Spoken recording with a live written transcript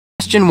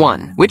Question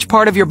 1. Which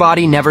part of your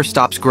body never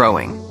stops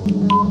growing?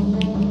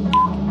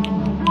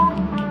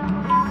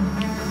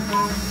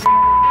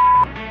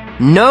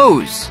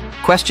 Nose.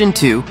 Question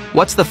 2.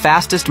 What's the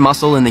fastest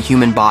muscle in the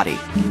human body?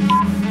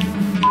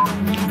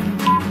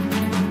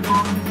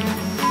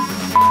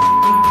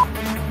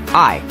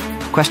 Eye.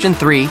 Question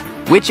 3.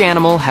 Which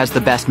animal has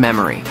the best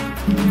memory?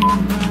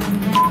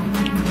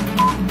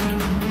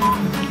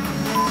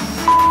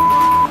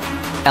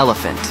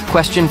 Elephant.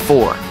 Question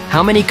 4.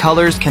 How many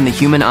colors can the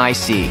human eye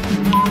see?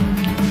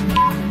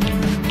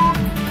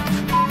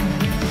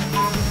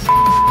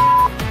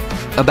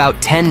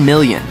 About 10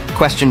 million.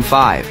 Question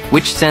 5.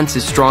 Which sense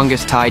is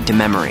strongest tied to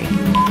memory?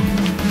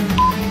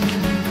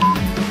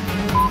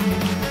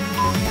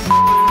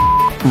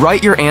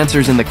 Write your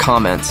answers in the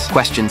comments.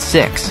 Question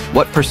 6.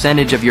 What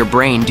percentage of your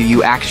brain do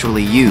you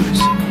actually use?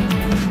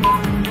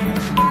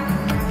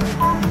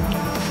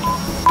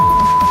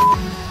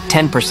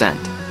 10%.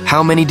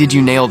 How many did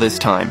you nail this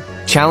time?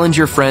 Challenge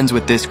your friends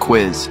with this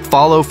quiz.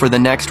 Follow for the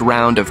next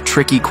round of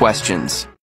tricky questions.